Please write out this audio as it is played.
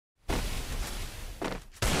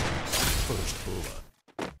First blood.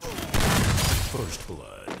 First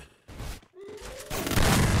blood.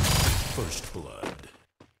 First blood.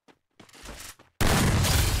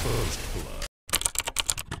 First blood.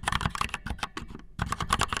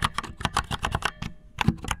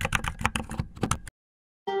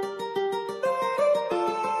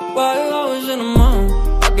 While I was in the mall,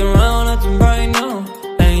 walking around acting right now.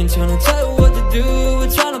 I ain't tryna tell you what to do, we're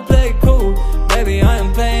tryna play it cool. Baby, I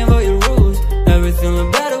am playing by your rules. Everything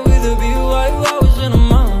look better with a view. While I was in the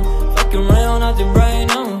mall, walking around acting right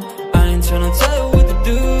now. I ain't tryna tell you what to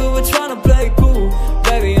do, we're tryna play it cool.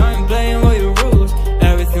 Baby, I am playing by your rules.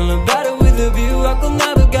 Everything look better with a view. I could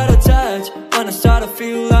never get attached. When I start to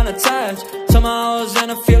feel unattached, somehow I was in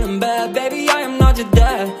a feeling bad. Baby, I am not your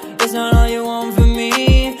dad. It's not all you want from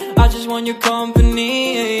me, I just want your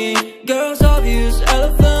company. Girls obvious,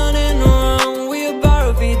 elephant in the room. We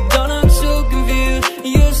about if you don't act so confused.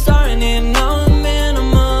 You're starting it, now I'm in a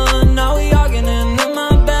month. Now we arguing in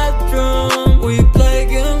my bedroom. We play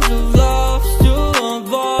games of love to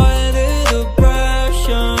avoid the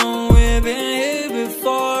depression. We've been here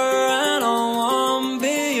before and I wanna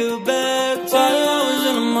be your bed. While I was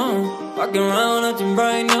in the mall, walking around acting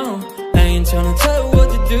right now. I ain't tryna tell you what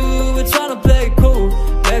to do, we're tryna play it cool.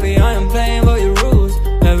 Baby, I am playing by your rules.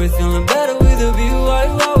 Everything look better with a view.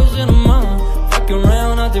 While I was in the mall, fucking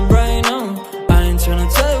around acting right now. I ain't tryna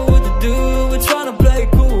tell you what to do, we're tryna play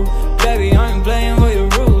it cool. Baby, I am playing by your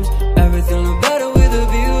rules. Everything look better with a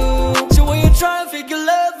view. So when you try to figure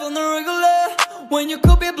love on the regular, when you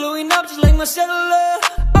could be blowing up just like my cellular,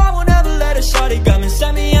 I won't ever let a shawty come and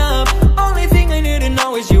set me up. Only thing I need to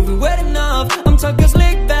know is you be wet enough. I'm talking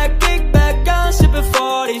slick back, kick back, gun sipping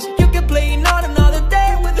 40s. You can play not another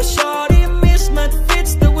day with a shawty. Mismatch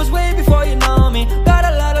fits that was way before you know me. Got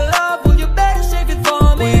a lot of love, well you better save it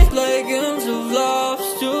for me. We play games of love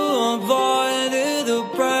to avoid the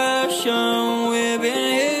depression. We've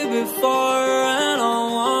been here before and I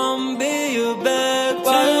wanna be your bed.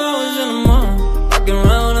 While I was in the mall, walking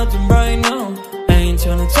around acting right now. I ain't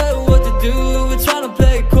tryna tell you what to do, we're tryna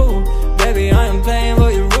play it cool. Baby, I am playing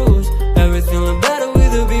by your rules. Everything look better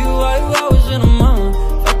with a view. While I was in the mall,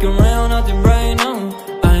 walking around acting right now.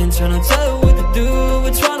 I ain't tryna tell you what to do,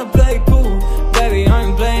 we're tryna play it cool. Baby, I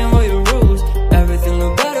am playing by your rules. Everything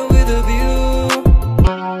look better with a view.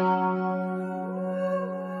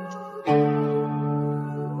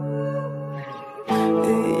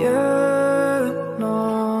 Yeah, no,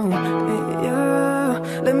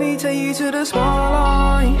 yeah. Let me take you to the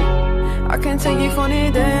spotlight. I can take you from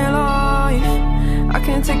the daylight. I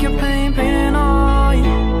can take your pain and I.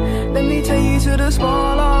 Let me take you to the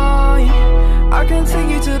spotlight. I can take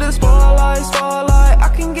you to the spotlight, spotlight. I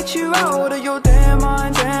can get you out of your damn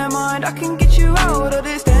mind, damn mind. I can get you out of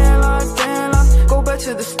this damn life, damn life. Go back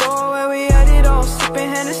to the store where we had it all, sipping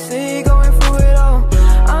Hennessy, going through it all.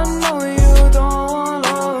 I know you don't want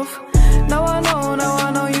love. Now I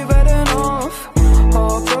know you've had enough.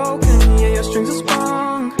 Heartbroken, yeah, your strings are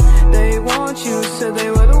sprung. They want you, said they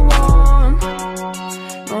were the one.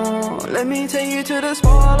 Oh, let me take you to the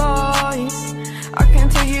spotlight. I can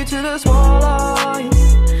take you to the spotlight.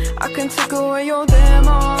 I can take away your damn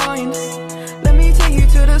mind. Let me take you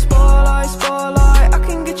to the spotlight, spotlight. I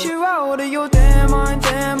can get you out of your damn mind,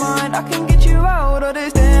 damn mind. I can get you out of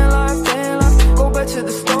this damn life, damn life. Go back to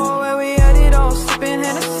the store where we had it all, sipping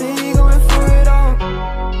Hennessy, going through it all.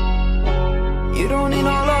 You don't need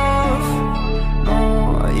no love,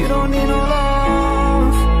 no, you don't need no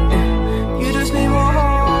love, yeah. You just need more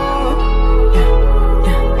heart.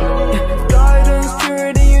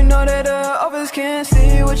 Can't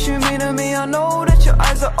see what you mean to me. I know that your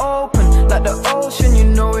eyes are open like the ocean, you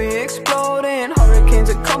know we exploding. Hurricanes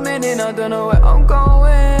are coming in, I don't know where I'm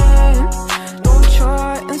going. Don't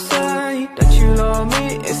try and say that you love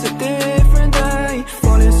me, it's a different day.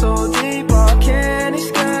 Falling so deep, I can't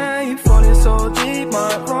escape. Falling so deep,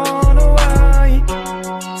 might run away.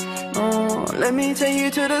 Oh, let me take you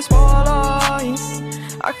to the spotlight.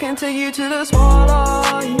 I can take you to the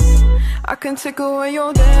spotlight. I can take away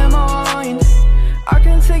your damn mind. I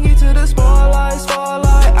can take you to the spotlight,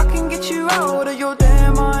 spotlight. I can get you out of your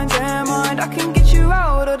damn mind, damn mind. I can get you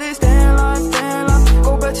out of this damn life, damn life.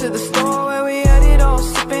 Go back to the store where we had it all,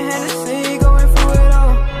 sipping Hennessy, going through it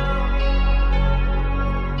all.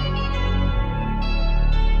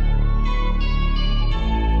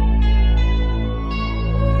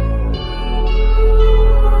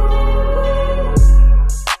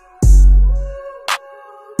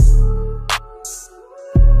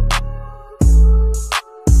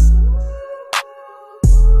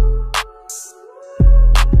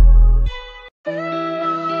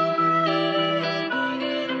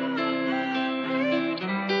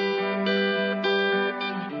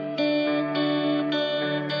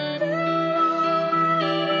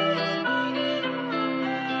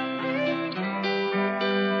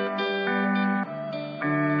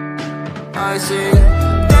 I see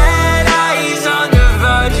dead eyes on the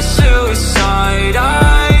verge of suicide.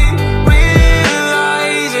 I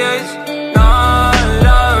realize it's not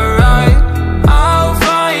alright. I'll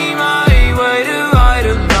find my way to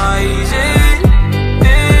idolize it.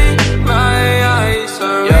 In my eyes, I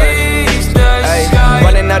reach the sky.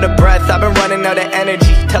 Running out of breath, I've been running out of energy.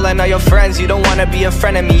 Telling all your friends you don't wanna be a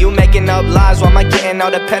friend of me. You making up lies, why am I getting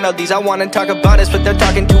all the penalties? I wanna talk about this, but they're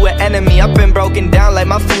talking to an enemy. I've been broken down like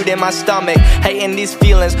my food in my stomach. Hating these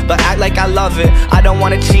feelings, but act like I love it. I don't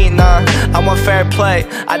wanna cheat, nah, I want fair play.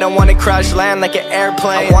 I don't wanna crash land like an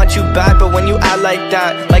airplane. I want you back, but when you act like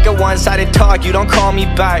that, like a one-sided talk, you don't call me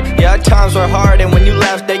back. Yeah, times were hard, and when you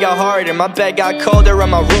left, they got harder. My bed got colder,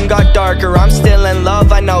 and my room got darker. I'm still in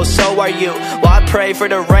love, I know, so are you. Well, I pray for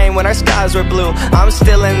the rain when our skies were blue. I'm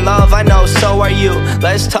still in love, I know, so are you.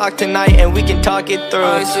 Let's talk tonight and we can talk it through.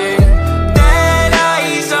 I see dead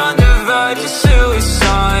eyes on the verge of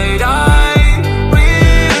suicide. I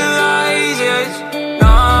realize it's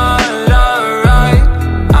not alright.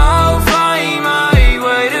 I'll find my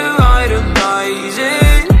way to idolize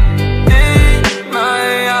it. In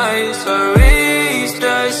my eyes, I reach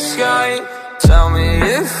the sky. Tell me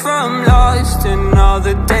if I'm lost in all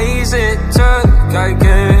the days it took. I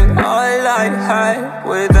get all I had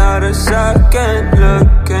without a second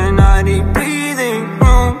look, and I need breathing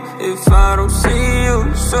room. If I don't see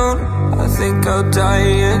you soon, I think I'll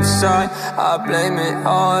die inside. I blame it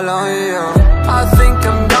all on you. I think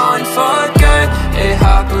I'm gone for good. It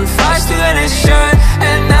happened faster than it should,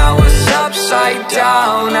 and now it's upside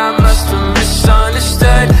down. I must have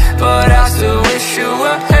misunderstood, but I still wish you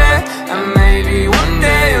were here, and maybe one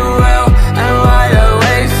day you will. And while I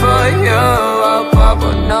wait for you, I'll pop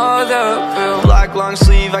another pill. Black long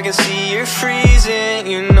sleeve, I can see you're freezing.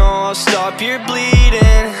 You know I'll stop your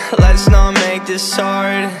bleeding. Let's not make this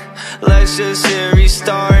hard. Let's just hit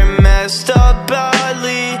restart. Messed up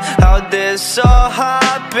badly, how'd this all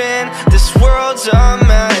happen? This world's a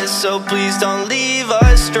mess, so please don't leave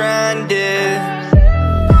us stranded.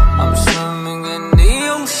 I'm swimming in the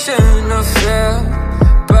ocean of fear,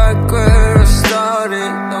 back where I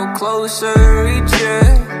started, no closer each year.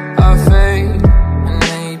 I fade, and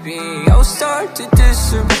maybe I'll start to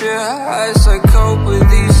disappear as I cope with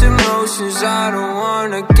these emotions. I don't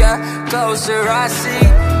wanna get closer. I see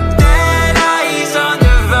dead eyes on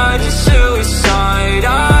the verge of suicide.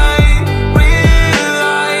 I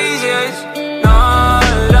realize it's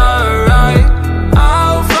not alright.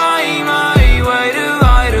 I'll find my way to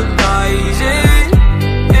idolize it.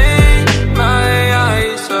 In my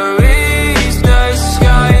eyes, I reach the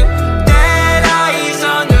sky. Dead eyes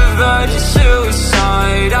on the verge of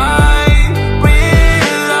suicide. I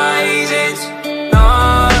realize it's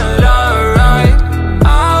not alright.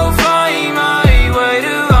 I'll find my way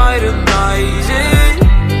to idolize it.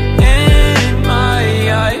 In my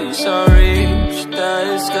eyes, I reach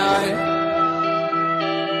the sky.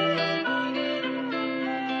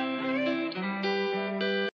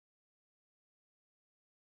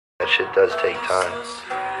 That shit does take time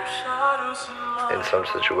in some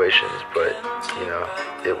situations, but you know,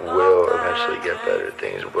 it will eventually get better.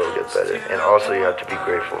 Things will get better. And also you have to be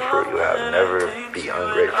grateful for what you have. Never be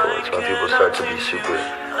ungrateful. It's when people start to be super, you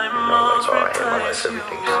know, like, oh, I hate my life,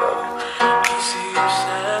 everything sucks. See you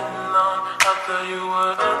standing on, I thought you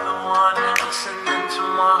were the one. Listening to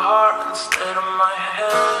my heart instead of my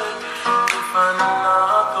head. You find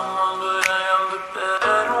another one, but I am the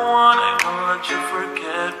better one. I won't let you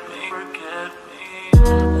forget me, forget me.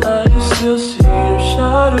 I still see your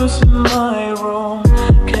shadows in my room.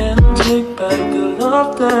 Can't take back the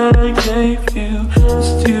love that I gave you. It's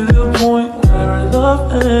to the point where I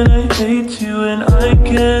love and I hate you, and I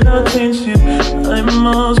cannot change you. I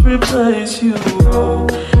must replace you.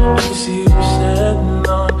 You see you standing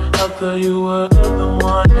on, I thought you were the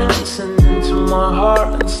one. Listening to my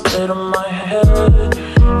heart instead of my head.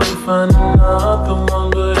 You find another one,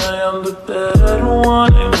 but I am the better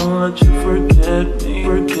one. I won't let you forget me,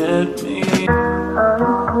 forget me. I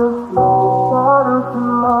still see the shadows in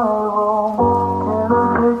my room. Can't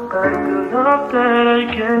take back the love that I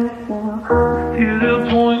gave you. To the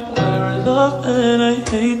point where I love and I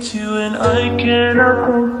hate you, and I cannot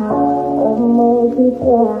take you. I know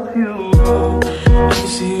because you. You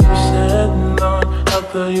see you standing on, I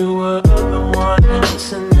thought you were the one.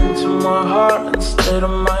 Listening to my heart instead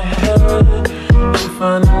of my head. You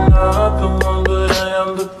find another one, but I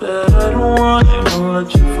am the better one. I won't let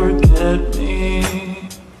you forget me.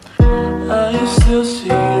 I still see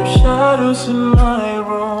your shadows in my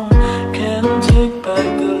room. Can't take back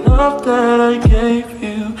the love that I gave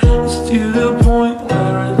you. It's to the point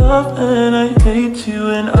where I love and I hate you,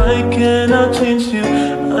 and I cannot change you.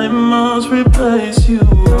 I must replace you.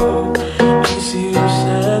 Easy you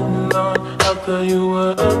said no, I thought you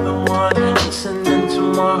were the one. Listening to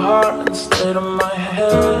my heart instead of my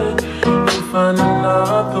head. You find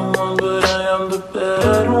another one, but I am the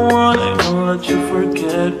better one. I won't let you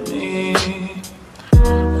forget me.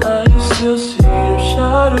 I still see your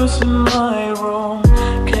shadows in my room.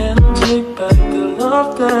 Can't take back the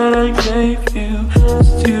love that I gave you.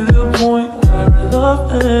 It's to the point where I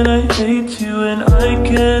love and I hate you, and I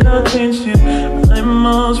cannot change you. I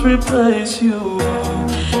must replace you.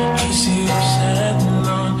 Easy you said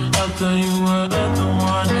no, I thought you were the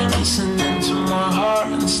one. Listening to my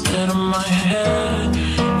heart instead of my head.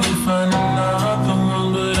 You find another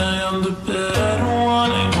one, but I am the better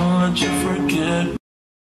one. I won't let you forget me.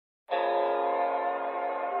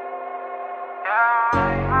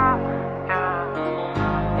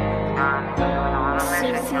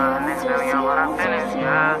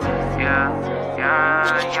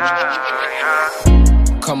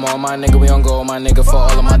 Come on, my nigga, we on go, my nigga, for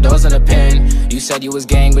all of my doors in the pen. You said you was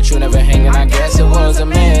gang, but you never hang, and I guess it was a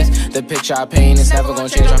miss. The picture I paint is never gonna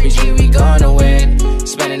change, RPG, we gonna win.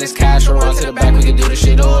 Spending this cash, we'll run to the back, we can do this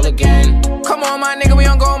shit all again. Come on, my nigga, we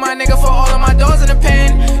on go, my nigga, for all of my doors in the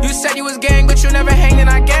pen. You said you was gang, but you never hang, and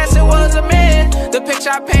I guess it was a myth. The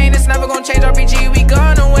picture I paint is never gonna change, RPG, we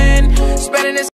gonna win. Spending this